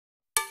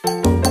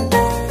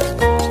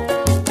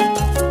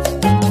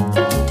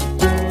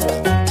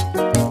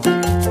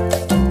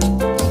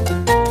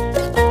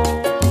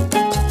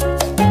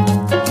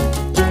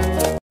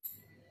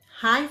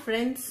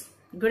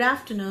Good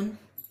afternoon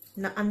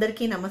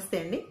అందరికీ నమస్తే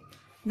అండి.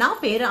 నా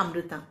పేరు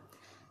అమృత.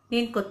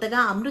 నేను కొత్తగా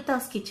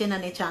అమృతాస్ కిచెన్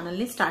అనే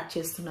ఛానల్ని స్టార్ట్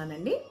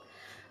చేస్తున్నానండి.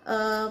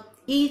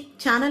 ఈ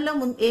ఛానల్లో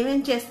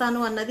ఏమేం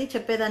చేస్తాను అన్నది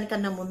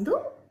చెప్పేదానికన్నా ముందు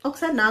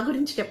ఒకసారి నా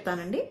గురించి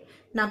చెప్తానండి.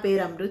 నా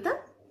పేరు అమృత.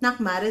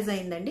 నాకు మ్యారేజ్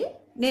అయిందండి.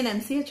 నేను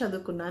ఎంసీఏ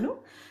చదువుకున్నాను.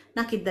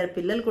 నాకు 2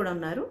 పిల్లలు కూడా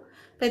ఉన్నారు.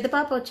 పెద్ద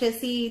పాప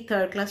వచ్చేసి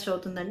 3rd క్లాస్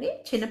చదువుతుందండి.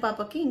 చిన్న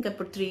పాపకి ఇంకా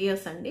ఇప్పుడు 3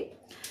 years అండి.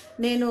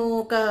 నేను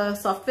ఒక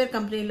సాఫ్ట్వేర్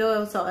కంపెనీలో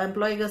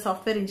ఎంప్లాయీగా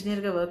సాఫ్ట్వేర్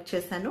ఇంజనీర్గా వర్క్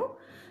చేశాను.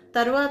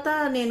 తర్వాత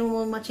నేను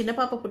మా చిన్న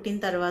పాప పుట్టిన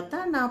తర్వాత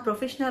నా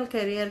ప్రొఫెషనల్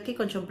కెరియర్కి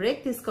కొంచెం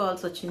బ్రేక్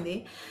తీసుకోవాల్సి వచ్చింది.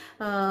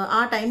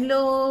 ఆ టైంలో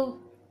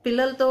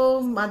పిల్లలతో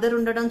మదర్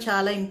ఉండడం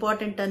చాలా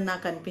ఇంపార్టెంట్ అని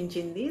నాకు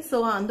అనిపించింది. సో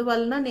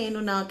అందువలన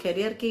నేను నా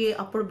కెరియర్కి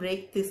అప్పుడు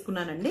బ్రేక్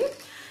తీసుకున్నానండి.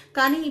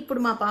 కానీ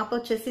ఇప్పుడు మా పాప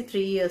వచ్చేసి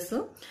 3 years.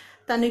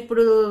 తను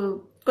ఇప్పుడు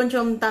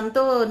కొంచెం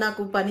తనతో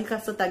నాకు పని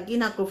కాస్త తగ్గి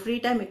నాకు ఫ్రీ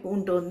టైం ఎక్కువ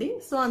ఉంటుంది.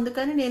 సో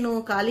అందుకని నేను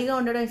ఖాళీగా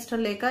ఉండడం ఇష్టం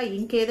లేక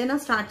ఇంకేదైనా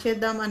స్టార్ట్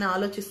చేద్దామని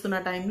ఆలోచిస్తున్న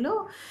టైంలో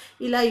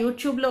ఇలా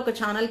యూట్యూబ్లో ఒక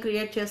ఛానల్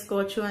క్రియేట్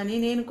చేసుకోవచ్చు అని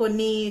నేను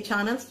కొన్ని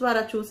ఛానల్స్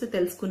ద్వారా చూసి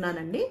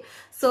తెలుసుకున్నానండి.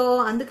 సో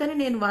అందుకని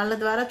నేను వాళ్ళ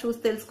ద్వారా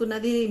చూసి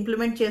తెలుసుకున్నది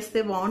ఇంప్లిమెంట్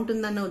చేస్తే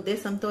బాగుంటుందన్న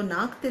ఉద్దేశంతో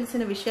నాకు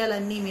తెలిసిన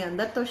విషయాలన్నీ మీ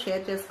అందరితో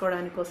షేర్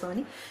చేసుకోవడానికి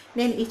కోసమని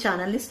నేను ఈ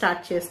ఛానల్ని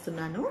స్టార్ట్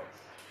చేస్తున్నాను.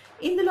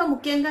 ఇందులో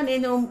ముఖ్యంగా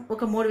నేను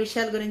ఒక 3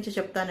 విషయాల గురించి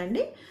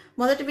చెప్తానండి.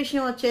 మొదటి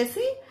విషయం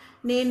వచ్చేసి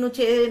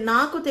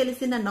నాకు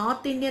తెలిసిన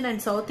north Indian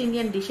and south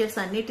Indian dishes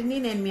అన్నిటినీ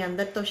నేను మీ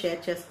అందరితో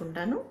షేర్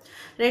చేసుకుంటాను.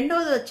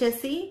 రెండోది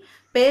వచ్చేసి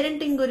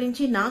పేరెంటింగ్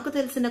గురించి నాకు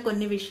తెలిసిన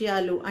కొన్ని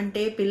విషయాలు,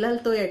 అంటే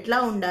పిల్లలతో ఎట్లా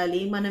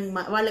ఉండాలి, మనం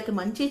వాళ్ళకి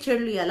మంచి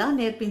చెడులు ఎలా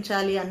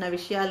నేర్పించాలి అన్న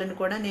విషయాలను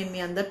కూడా నేను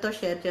మీ అందరితో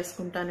షేర్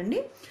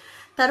చేసుకుంటానండి.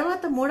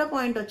 తర్వాత 3వ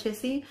పాయింట్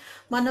వచ్చేసి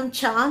మనం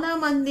చాలా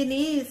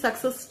మందిని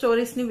సక్సెస్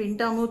స్టోరీస్ని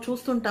వింటాము,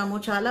 చూస్తుంటాము.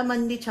 చాలా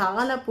మంది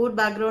చాలా పూర్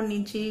బ్యాక్గ్రౌండ్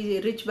నుంచి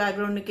రిచ్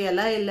బ్యాక్గ్రౌండ్కి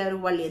ఎలా వెళ్ళారు,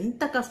 వాళ్ళు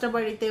ఎంత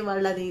కష్టపడితే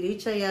వాళ్ళు అది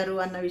రీచ్ అయ్యారు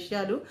అన్న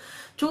విషయాలు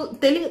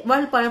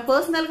వాళ్ళు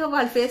పర్సనల్గా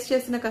వాళ్ళు ఫేస్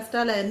చేసిన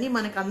కష్టాలు అన్నీ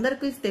మనకు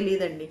అందరికీ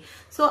తెలియదండి.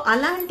 సో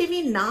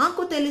అలాంటివి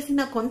నాకు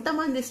తెలిసిన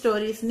కొంతమంది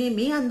స్టోరీస్ని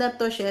మీ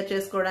అందరితో షేర్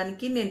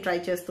చేసుకోవడానికి నేను ట్రై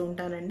చేస్తూ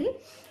ఉంటానండి.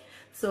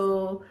 సో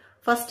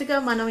ఫస్ట్గా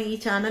మనం ఈ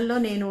ఛానల్లో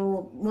నేను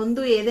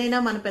ముందు ఏదైనా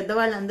మన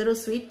పెద్దవాళ్ళందరూ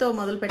స్వీట్తో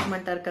మొదలు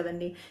పెట్టమంటారు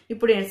కదండి.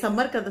 ఇప్పుడు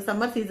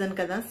సమ్మర్ సీజన్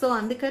కదా. సో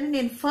అందుకని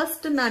నేను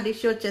ఫస్ట్ నా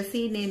డిష్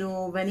వచ్చేసి నేను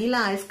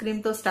వెనీలా ఐస్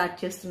క్రీమ్తో స్టార్ట్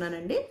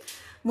చేస్తున్నానండి.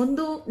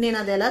 ముందు నేను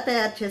అది ఎలా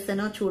తయారు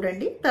చేశానో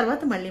చూడండి,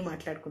 తర్వాత మళ్ళీ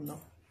మాట్లాడుకుందాం.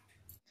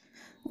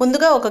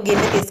 ముందుగా ఒక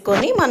గిన్నె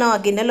తీసుకొని మనం ఆ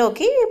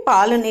గిన్నెలోకి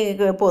పాలుని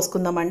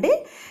పోసుకుందామండి.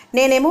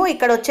 నేనేమో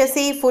ఇక్కడ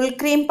వచ్చేసి ఫుల్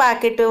క్రీమ్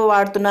ప్యాకెట్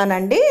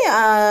వాడుతున్నానండి.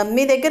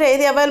 మీ దగ్గర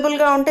ఏది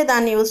అవైలబుల్గా ఉంటే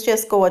దాన్ని యూజ్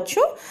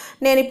చేసుకోవచ్చు.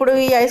 నేను ఇప్పుడు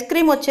ఈ ఐస్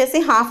క్రీమ్ వచ్చేసి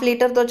 1/2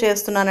 లీటర్తో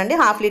చేస్తున్నానండి,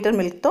 1/2 లీటర్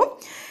మిల్క్తో.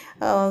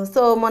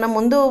 సో మనం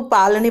ముందు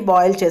పాలని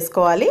బాయిల్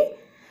చేసుకోవాలి.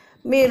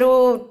 మీరు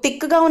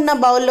థిక్గా ఉన్న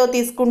బౌల్లో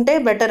తీసుకుంటే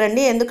బెటర్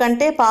అండి,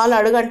 ఎందుకంటే పాలు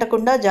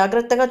అడుగంటకుండా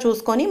జాగ్రత్తగా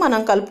చూసుకొని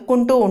మనం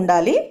కలుపుకుంటూ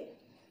ఉండాలి.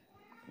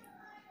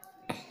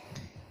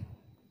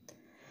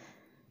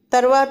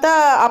 తర్వాత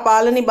ఆ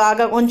పాలని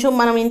బాగా కొంచెం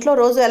మనం ఇంట్లో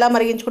రోజు ఎలా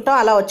మరిగించుకుంటాం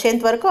అలా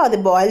వచ్చేంత వరకు అది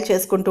బాయిల్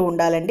చేసుకుంటూ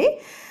ఉండాలండి.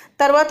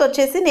 తర్వాత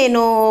వచ్చేసి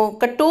నేను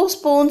ఒక 2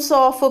 స్పూన్స్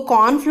ఆఫ్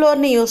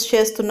కార్న్ఫ్లోర్ని యూస్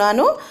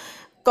చేస్తున్నాను.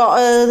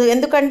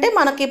 ఎందుకంటే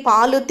మనకి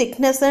పాలు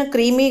థిక్నెస్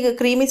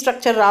క్రీమీ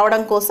స్ట్రక్చర్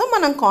రావడం కోసం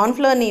మనం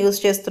కార్న్ఫ్లోర్ని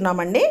యూస్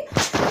చేస్తున్నామండి.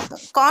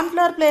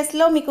 కార్న్ఫ్లోర్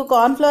ప్లేస్లో మీకు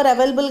కార్న్ఫ్లోర్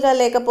అవైలబుల్గా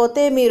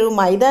లేకపోతే మీరు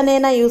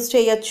మైదానైనా యూస్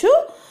చేయొచ్చు.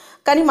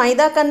 కానీ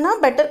మైదా కన్నా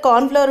బెటర్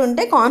కార్న్ఫ్లోర్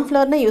ఉంటే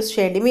కార్న్ఫ్లోర్నే యూస్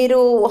చేయండి. మీరు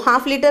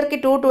 1/2 లీటర్కి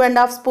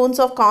 2-2.5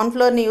 స్పూన్స్ ఆఫ్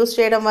కార్న్ఫ్లోర్ని యూస్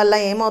చేయడం వల్ల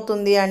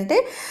ఏమవుతుంది అంటే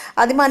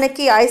అది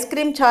మనకి ఐస్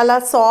క్రీమ్ చాలా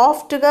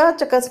సాఫ్ట్గా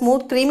చక్కగా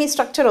స్మూత్ క్రీమీ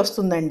స్ట్రక్చర్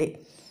వస్తుందండి.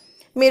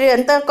 మీరు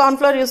ఎంత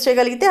కార్న్ఫ్లోర్ యూస్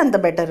చేయగలిగితే అంత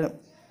బెటర్.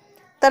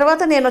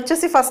 తర్వాత నేను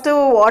వచ్చేసి ఫస్ట్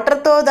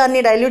వాటర్తో దాన్ని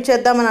డైల్యూట్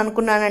చేద్దామని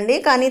అనుకున్నానండి.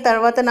 కానీ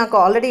తర్వాత నాకు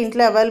ఆల్రెడీ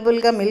ఇంట్లో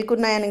అవైలబుల్గా మిల్క్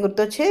ఉన్నాయని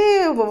గుర్తొచ్చి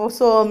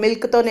సో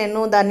మిల్క్తో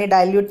నేను దాన్ని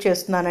డైల్యూట్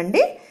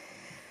చేస్తున్నానండి.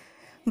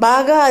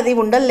 బాగా అది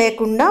ఉండలు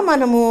లేకుండా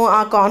మనము ఆ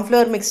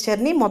కార్న్ఫ్లోర్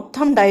మిక్స్చర్ని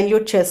మొత్తం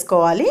డైల్యూట్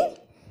చేసుకోవాలి.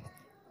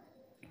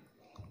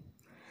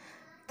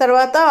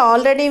 తర్వాత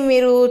ఆల్రెడీ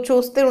మీరు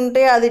చూస్తూ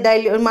ఉంటే అది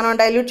మనం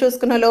డైల్యూట్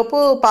చూసుకునే లోపు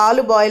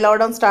పాలు బాయిల్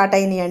అవడం స్టార్ట్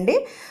అయినాయండి.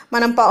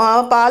 మనం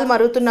పాలు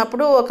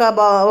మరుగుతున్నప్పుడు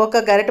ఒక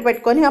గరిటె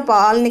పెట్టుకొని ఆ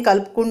పాలని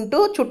కలుపుకుంటూ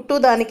చుట్టూ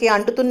దానికి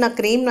అంటుతున్న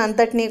క్రీమ్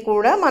అంతటినీ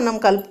కూడా మనం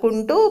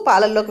కలుపుకుంటూ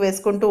పాలల్లోకి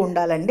వేసుకుంటూ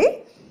ఉండాలండి.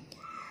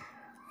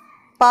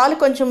 పాలు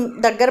కొంచెం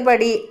దగ్గర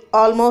పడి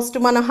ఆల్మోస్ట్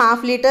మనం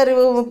 1/2 లీటర్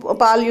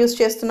పాలు యూజ్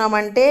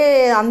చేస్తున్నామంటే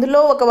అందులో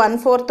ఒక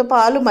 1/4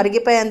 పాలు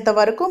మరిగిపోయేంత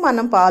వరకు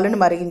మనం పాలను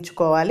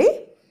మరిగించుకోవాలి.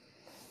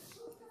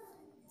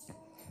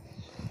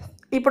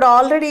 ఇప్పుడు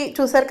ఆల్రెడీ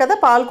చూసారు కదా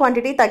పాలు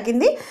క్వాంటిటీ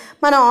తగ్గింది.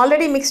 మనం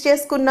ఆల్రెడీ మిక్స్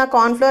చేసుకున్న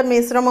కార్న్ఫ్లోర్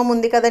మిశ్రమం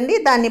ఉంది కదండి,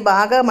 దాన్ని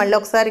బాగా మళ్ళీ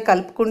ఒకసారి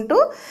కలుపుకుంటూ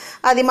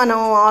అది మనం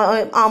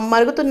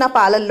మరుగుతున్న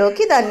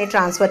పాలల్లోకి దాన్ని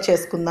ట్రాన్స్ఫర్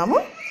చేసుకుందాము.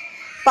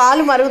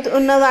 పాలు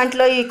మరుగుతున్న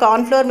దాంట్లో ఈ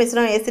కార్న్ఫ్లోర్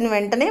మిశ్రమం వేసిన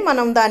వెంటనే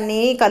మనం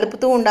దాన్ని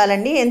కలుపుతూ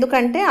ఉండాలండి,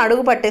 ఎందుకంటే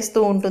అడుగు పట్టేస్తూ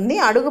ఉంటుంది.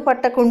 అడుగు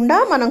పట్టకుండా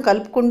మనం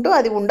కలుపుకుంటూ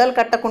అది ఉండలు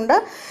కట్టకుండా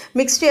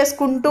మిక్స్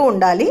చేసుకుంటూ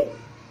ఉండాలి.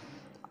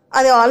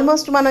 అది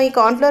ఆల్మోస్ట్ మనం ఈ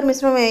కార్న్ఫ్లోర్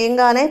మిశ్రమం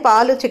వేయంగానే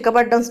పాలు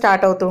చిక్కబడడం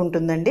స్టార్ట్ అవుతూ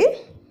ఉంటుందండి.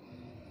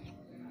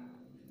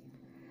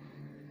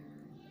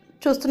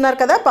 చూస్తున్నారు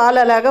కదా, పాలు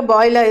అలాగా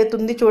బాయిల్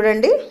అవుతుంది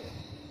చూడండి.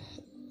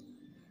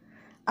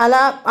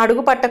 అలా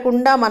అడుగు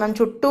పట్టకుండా మనం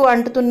చుట్టూ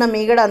అంటుతున్న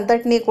మీగడ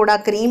అంతటినీ కూడా,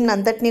 క్రీమ్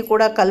అంతటినీ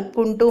కూడా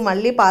కలుపుకుంటూ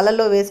మళ్ళీ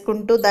పాలల్లో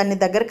వేసుకుంటూ దాన్ని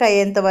దగ్గరకు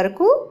అయ్యేంత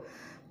వరకు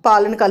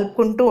పాలను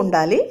కలుపుకుంటూ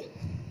ఉండాలి.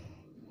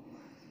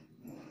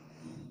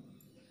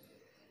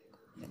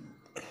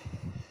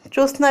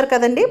 చూస్తున్నారు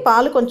కదండి,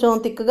 పాలు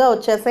కొంచెం తిక్కుగా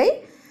వచ్చేసాయి.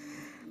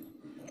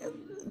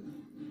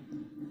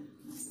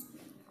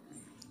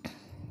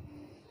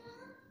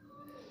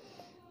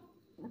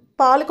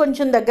 పాలు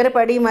కొంచెం దగ్గర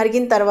పడి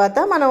మరిగిన తర్వాత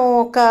మనం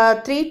ఒక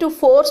 3 to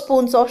 4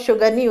 స్పూన్స్ ఆఫ్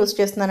షుగర్ని యూస్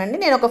చేస్తున్నానండి.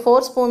 నేను ఒక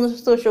 4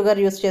 స్పూన్స్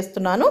షుగర్ యూస్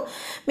చేస్తున్నాను.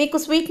 మీకు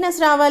స్వీట్నెస్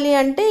రావాలి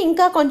అంటే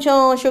ఇంకా కొంచెం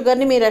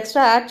షుగర్ని మీరు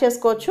ఎక్స్ట్రా యాడ్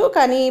చేసుకోవచ్చు.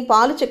 కానీ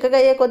పాలు చిక్కగా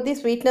అయ్యే కొద్దీ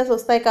స్వీట్నెస్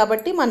వస్తాయి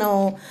కాబట్టి మనం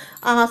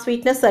ఆ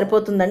స్వీట్నెస్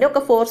సరిపోతుందండి.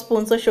 ఒక 4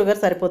 స్పూన్స్ షుగర్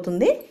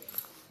సరిపోతుంది.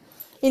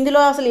 ఇందులో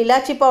అసలు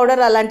ఇలాచీ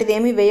పౌడర్ అలాంటిది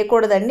ఏమీ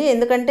వేయకూడదండి.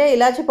 ఎందుకంటే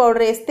ఇలాచీ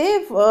పౌడర్ వేస్తే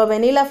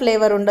వెనీలా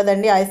ఫ్లేవర్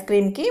ఉండదండి ఐస్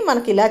క్రీమ్కి,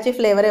 మనకి ఇలాచీ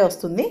ఫ్లేవరే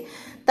వస్తుంది.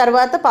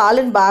 తర్వాత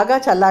పాలను బాగా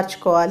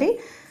చల్లార్చుకోవాలి.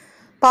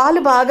 పాలు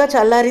బాగా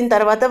చల్లారిన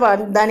తర్వాత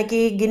దానికి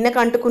గిన్నెకు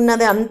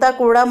అంటుకున్నది అంతా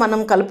కూడా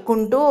మనం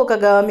కలుపుకుంటూ ఒక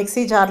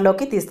మిక్సీ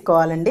జార్లోకి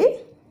తీసుకోవాలండి.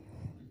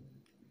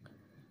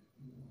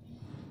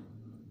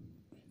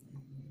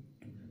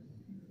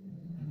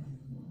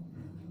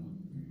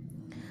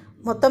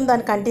 మొత్తం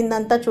దానికి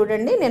అంటిందంతా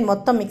చూడండి, నేను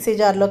మొత్తం మిక్సీ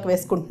జార్లోకి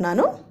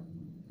వేసుకుంటున్నాను.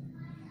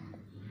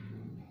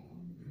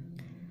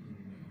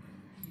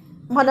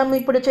 మనం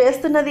ఇప్పుడు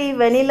చేస్తున్నది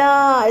వెనిలా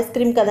ఐస్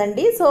క్రీమ్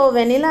కదండి. సో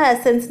వెనిలా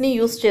ఎసెన్స్ని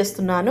యూస్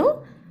చేస్తున్నాను.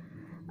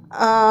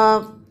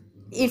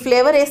 ఈ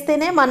ఫ్లేవర్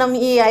వేస్తేనే మనం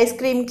ఈ ఐస్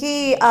క్రీమ్కి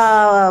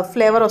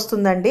ఫ్లేవర్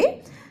వస్తుందండి.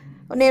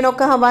 నేను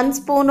ఒక 1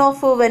 స్పూన్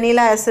ఆఫ్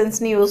వెనిలా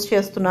ఎసెన్స్ని యూస్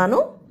చేస్తున్నాను.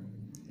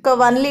 ఒక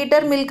 1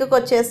 లీటర్ మిల్క్కి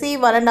వచ్చేసి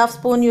 1.5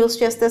 స్పూన్ యూస్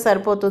చేస్తే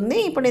సరిపోతుంది.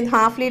 ఇప్పుడు ఇది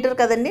 1/2 లీటర్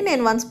కదండి,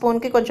 నేను 1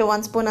 స్పూన్కి కొంచెం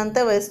 1 స్పూన్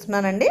అంతా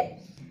వేస్తున్నానండి.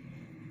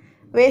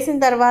 వేసిన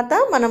తర్వాత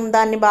మనం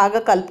దాన్ని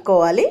బాగా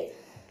కలుపుకోవాలి.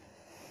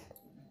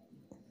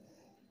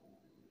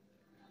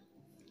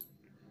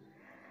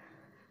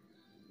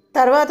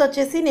 తర్వాత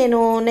వచ్చేసి నేను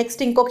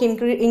నెక్స్ట్ ఇంకొక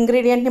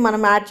ఇంగ్రీడియంట్ని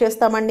మనం యాడ్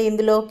చేస్తామండి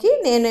ఇందులోకి.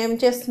 నేను ఏం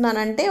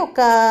చేస్తున్నానంటే ఒక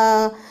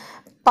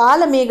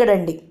పాల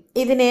మీగడండి.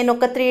 ఇది నేను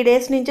ఒక 3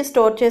 days నుంచి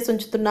స్టోర్ చేసి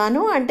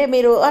ఉంచుతున్నాను. అంటే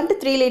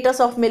 3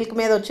 లీటర్స్ ఆఫ్ మిల్క్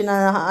మీద వచ్చిన,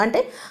 అంటే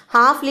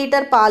 1/2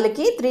 లీటర్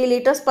పాలకి 3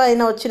 లీటర్స్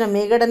పైన వచ్చిన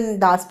మీగడని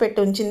దాచిపెట్టి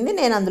ఉంచింది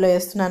నేను అందులో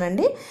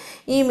వేస్తున్నానండి.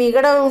 ఈ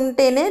మీగడ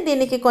ఉంటేనే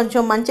దీనికి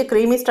కొంచెం మంచి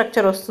క్రీమీ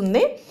స్ట్రక్చర్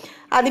వస్తుంది.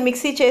 అది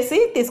మిక్సీ చేసి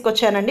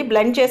తీసుకొచ్చానండి.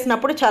 బ్లెండ్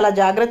చేసినప్పుడు చాలా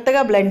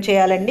జాగ్రత్తగా బ్లెండ్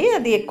చేయాలండి.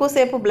 అది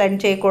ఎక్కువసేపు బ్లెండ్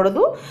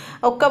చేయకూడదు.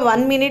 ఒక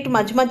 1 minute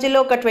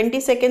మధ్యలో ఒక 20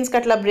 secondsకి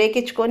అట్లా బ్రేక్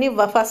ఇచ్చుకొని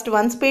ఫస్ట్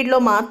 1 స్పీడ్లో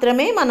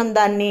మాత్రమే మనం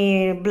దాన్ని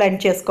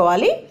బ్లెండ్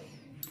చేసుకోవాలి.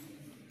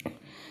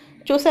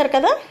 చూసారు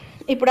కదా,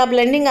 ఇప్పుడు ఆ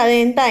బ్లెండింగ్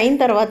అదంతా అయిన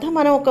తర్వాత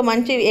మనం ఒక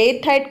మంచి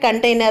ఎయిర్ టైట్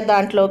కంటైనర్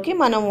దాంట్లోకి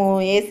మనము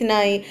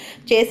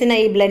చేసిన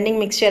ఈ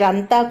బ్లెండింగ్ మిక్స్చర్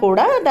అంతా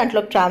కూడా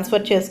దాంట్లోకి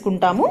ట్రాన్స్ఫర్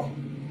చేసుకుంటాము.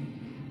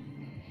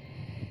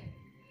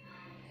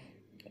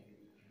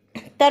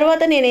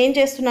 తర్వాత నేను ఏం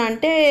చేస్తున్నా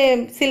అంటే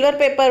సిల్వర్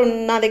పేపర్,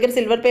 నా దగ్గర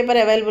సిల్వర్ పేపర్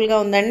అవైలబుల్గా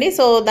ఉందండి.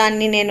 సో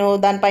నేను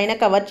దానిపైన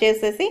కవర్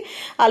చేసేసి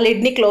ఆ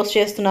లిడ్ని క్లోజ్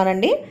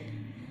చేస్తున్నానండి.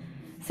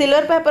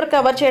 సిల్వర్ పేపర్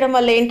కవర్ చేయడం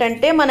వల్ల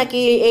ఏంటంటే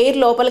మనకి ఎయిర్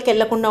లోపలికి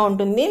వెళ్ళకుండా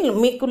ఉంటుంది.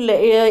 మీకు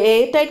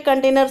ఎయిర్ టైట్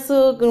కంటైనర్స్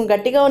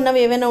గట్టిగా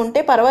ఉన్నవి ఏమైనా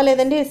ఉంటే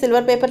పర్వాలేదండి,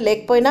 సిల్వర్ పేపర్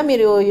లేకపోయినా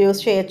మీరు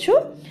యూజ్ చేయొచ్చు.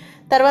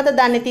 తర్వాత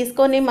దాన్ని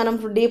తీసుకొని మనం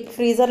డీప్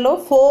ఫ్రీజర్లో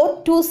 4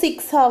 to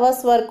 6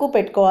 hours వరకు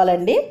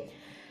పెట్టుకోవాలండి.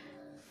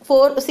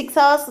 4-6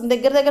 hours,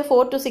 దగ్గర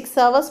 4 to 6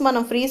 hours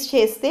మనం ఫ్రీజ్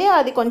చేస్తే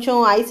అది కొంచెం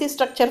ఐసీ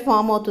స్ట్రక్చర్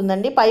ఫామ్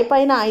అవుతుందండి.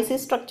 పైన ఐసీ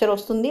స్ట్రక్చర్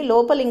వస్తుంది,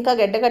 లోపల ఇంకా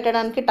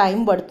గడ్డకట్టడానికి టైం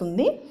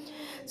పడుతుంది.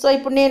 సో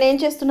ఇప్పుడు నేనేం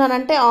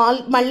చేస్తున్నానంటే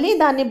మళ్ళీ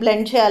దాన్ని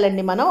బ్లెండ్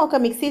చేయాలండి. మనం ఒక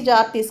మిక్సీ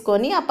జార్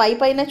తీసుకొని ఆ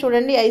పైన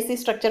చూడండి ఐసీ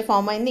స్ట్రక్చర్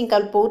ఫామ్ అయింది, ఇంకా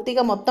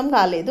పూర్తిగా మొత్తం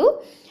కాలేదు.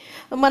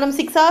 మనం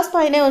 6 hours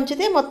పైనే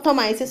ఉంచితే మొత్తం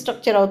ఐసీ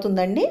స్ట్రక్చర్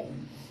అవుతుందండి.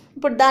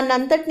 ఇప్పుడు దాన్ని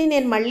అంతటిని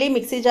నేను మళ్ళీ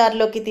మిక్సీ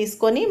జార్లోకి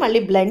తీసుకొని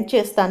మళ్ళీ బ్లెండ్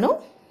చేస్తాను.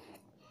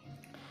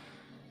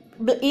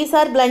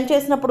 ఈసారి బ్లెండ్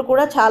చేసినప్పుడు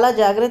కూడా చాలా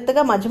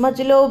జాగ్రత్తగా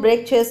మధ్యలో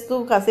బ్రేక్ చేస్తూ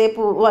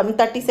కాసేపు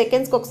 30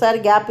 secondsకి ఒకసారి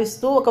గ్యాప్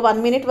ఇస్తూ ఒక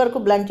 1 minute వరకు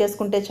బ్లెండ్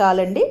చేసుకుంటే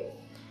చాలండి.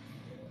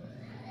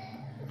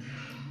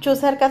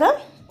 చూసారు కదా,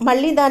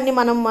 మళ్ళీ దాన్ని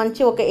మనం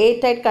మంచి ఒక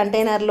ఎయిర్ టైట్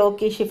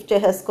కంటైనర్లోకి షిఫ్ట్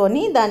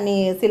చేసేసుకొని దాన్ని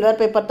సిల్వర్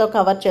పేపర్తో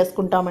కవర్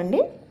చేసుకుంటామండి.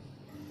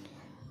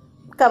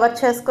 కవర్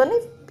చేసుకొని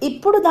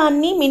ఇప్పుడు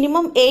దాన్ని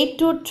మినిమం 8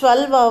 to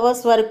 12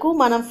 hours వరకు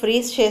మనం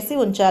ఫ్రీజ్ చేసి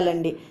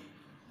ఉంచాలండి.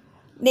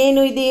 నేను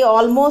ఇది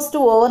ఆల్మోస్ట్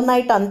ఓవర్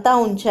నైట్ అంతా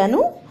ఉంచాను.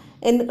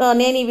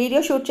 నేను ఈ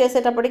వీడియో షూట్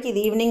చేసేటప్పటికి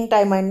ఇది ఈవినింగ్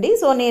టైం అండి.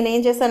 సో నేనేం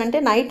చేశానంటే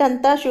నైట్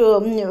అంతా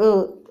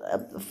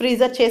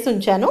ఫ్రీజర్ చేసి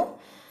ఉంచాను.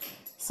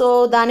 సో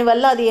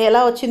దానివల్ల అది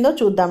ఎలా వచ్చిందో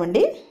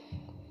చూద్దామండి.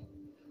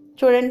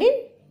 చూడండి,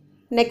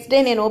 నెక్స్ట్ డే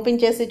నేను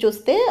ఓపెన్ చేసి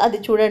చూస్తే అది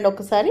చూడండి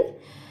ఒకసారి,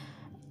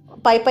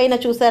 పైన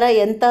చూసారా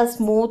ఎంత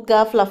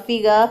స్మూత్గా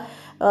ఫ్లఫీగా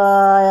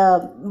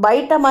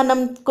బయట మనం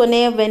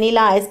కొనే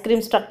వెనీలా ఐస్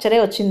క్రీమ్ స్ట్రక్చరే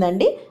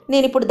వచ్చిందండి.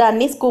 నేను ఇప్పుడు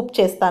దాన్ని స్కూప్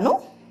చేస్తాను.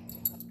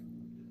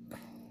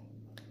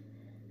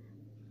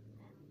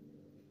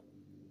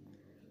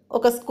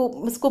 ఒక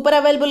స్కూపర్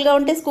అవైలబుల్గా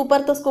ఉంటే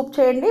స్కూపర్తో స్కూప్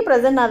చేయండి.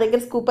 ప్రజెంట్ నా దగ్గర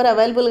స్కూపర్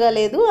అవైలబుల్గా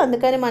లేదు,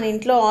 అందుకని మన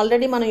ఇంట్లో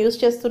ఆల్రెడీ మనం యూస్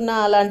చేస్తున్న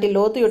అలాంటి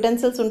లోతు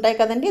యుటెన్సిల్స్ ఉంటాయి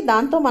కదండి,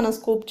 దాంతో మనం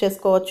స్కూప్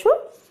చేసుకోవచ్చు.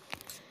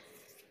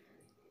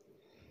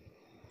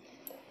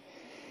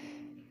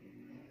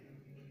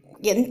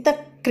 ఎంత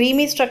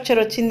క్రీమీ స్ట్రక్చర్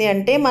వచ్చింది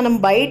అంటే మనం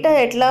బయట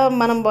ఎట్లా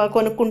మనం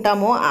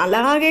కొనుక్కుంటామో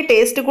అలాగే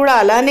టేస్ట్ కూడా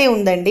అలానే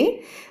ఉందండి.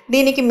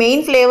 దీనికి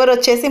మెయిన్ ఫ్లేవర్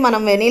వచ్చేసి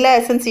మనం వెనీలా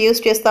ఎసెన్స్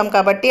యూస్ చేస్తాం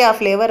కాబట్టి ఆ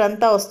ఫ్లేవర్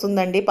అంతా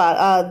వస్తుందండి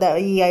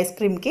ఈ ఐస్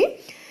క్రీమ్కి.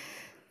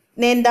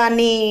 నేను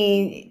దాన్ని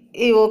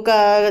ఒక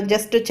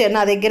జస్ట్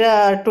నా దగ్గర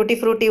టూటీ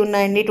ఫ్రూటీ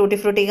ఉన్నాయండి, టూటీ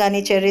ఫ్రూటీ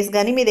కానీ చెర్రీస్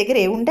కానీ మీ దగ్గర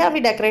ఏ ఉంటే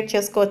అవి డెకరేట్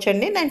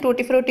చేసుకోవచ్చండి. నేను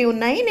టూటీ ఫ్రూటీ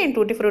ఉన్నాయి, నేను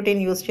టూటీ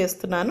ఫ్రూటీని యూస్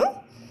చేస్తున్నాను.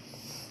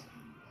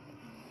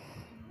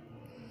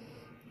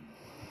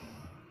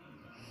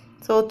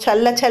 సో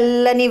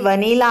చల్లని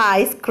వనీలా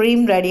ఐస్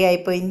క్రీమ్ రెడీ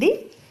అయిపోయింది.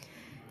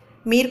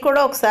 మీరు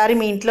కూడా ఒకసారి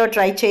మీ ఇంట్లో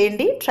ట్రై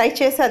చేయండి. ట్రై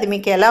చేసి అది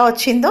మీకు ఎలా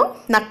వచ్చిందో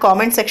నాకు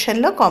కామెంట్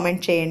సెక్షన్లో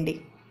కామెంట్ చేయండి.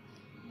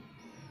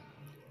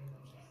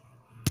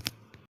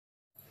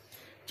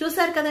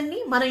 చూసారు కదండి,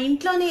 మన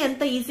ఇంట్లోనే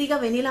ఎంత ఈజీగా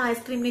వెనీలా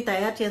ఐస్ క్రీమ్ని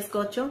తయారు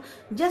చేసుకోవచ్చో.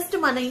 జస్ట్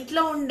మన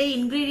ఇంట్లో ఉండే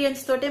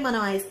ఇంగ్రీడియంట్స్ తోటే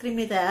మనం ఐస్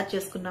క్రీమ్ని తయారు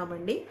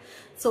చేసుకున్నామండి.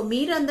 సో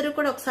మీరందరూ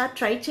కూడా ఒకసారి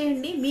ట్రై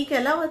చేయండి. మీకు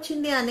ఎలా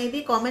వచ్చింది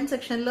అనేది కామెంట్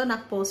సెక్షన్లో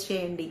నాకు పోస్ట్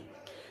చేయండి.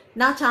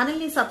 నా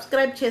ఛానల్ని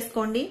సబ్స్క్రైబ్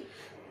చేసుకోండి.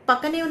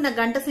 పక్కనే ఉన్న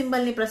గంట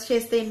సింబల్ని ప్రెస్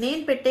చేస్తే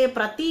నేను పెట్టే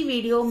ప్రతి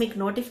వీడియో మీకు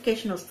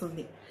నోటిఫికేషన్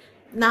వస్తుంది.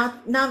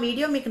 నా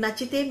వీడియో మీకు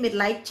నచ్చితే మీరు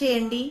లైక్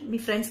చేయండి, మీ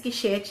ఫ్రెండ్స్కి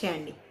షేర్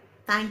చేయండి.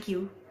 Thank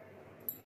you.